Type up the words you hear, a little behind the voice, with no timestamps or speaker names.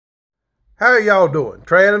How y'all doing?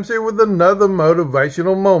 Trey Adams here with another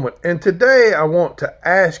motivational moment. And today I want to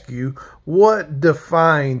ask you, what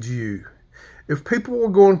defines you? If people were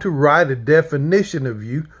going to write a definition of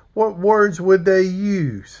you, what words would they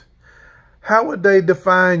use? How would they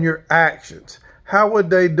define your actions? How would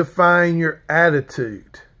they define your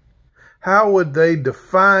attitude? How would they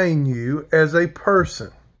define you as a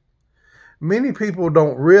person? Many people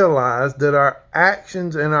don't realize that our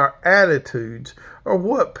actions and our attitudes are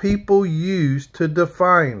what people use to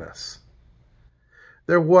define us.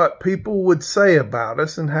 They're what people would say about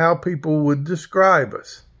us and how people would describe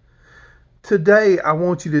us. Today, I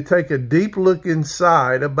want you to take a deep look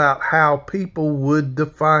inside about how people would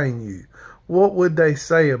define you. What would they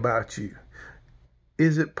say about you?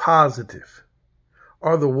 Is it positive?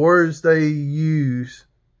 Are the words they use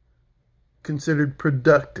considered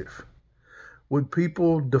productive? Would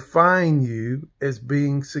people define you as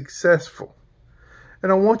being successful? And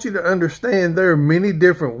I want you to understand there are many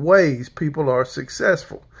different ways people are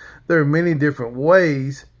successful. There are many different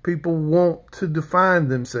ways people want to define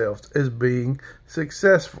themselves as being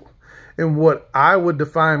successful. And what I would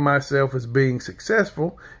define myself as being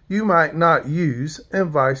successful, you might not use, and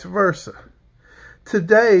vice versa.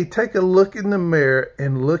 Today, take a look in the mirror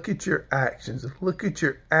and look at your actions. Look at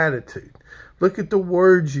your attitude. Look at the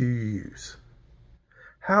words you use.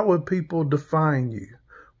 How would people define you?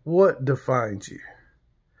 What defines you?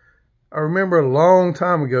 I remember a long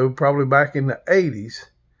time ago, probably back in the 80s,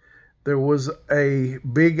 there was a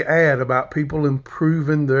big ad about people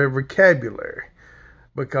improving their vocabulary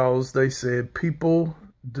because they said people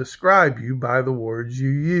describe you by the words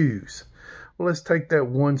you use. Well, let's take that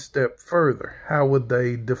one step further. How would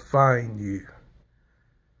they define you?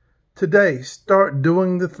 Today, start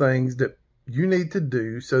doing the things that you need to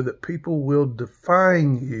do so that people will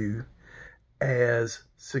define you as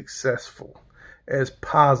successful, as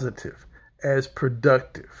positive, as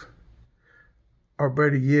productive. Or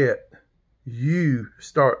better yet, you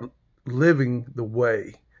start living the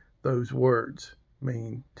way those words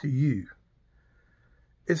mean to you.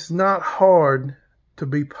 It's not hard to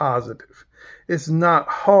be positive. It's not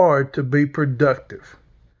hard to be productive.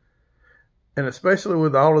 And especially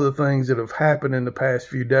with all of the things that have happened in the past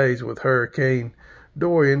few days with Hurricane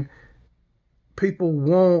Dorian, people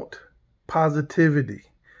want positivity.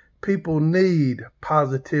 People need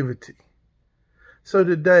positivity. So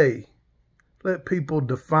today, let people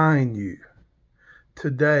define you.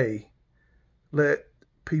 Today, let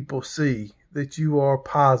people see that you are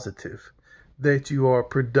positive, that you are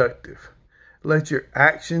productive. Let your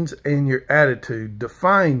actions and your attitude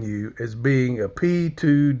define you as being a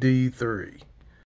P2D3.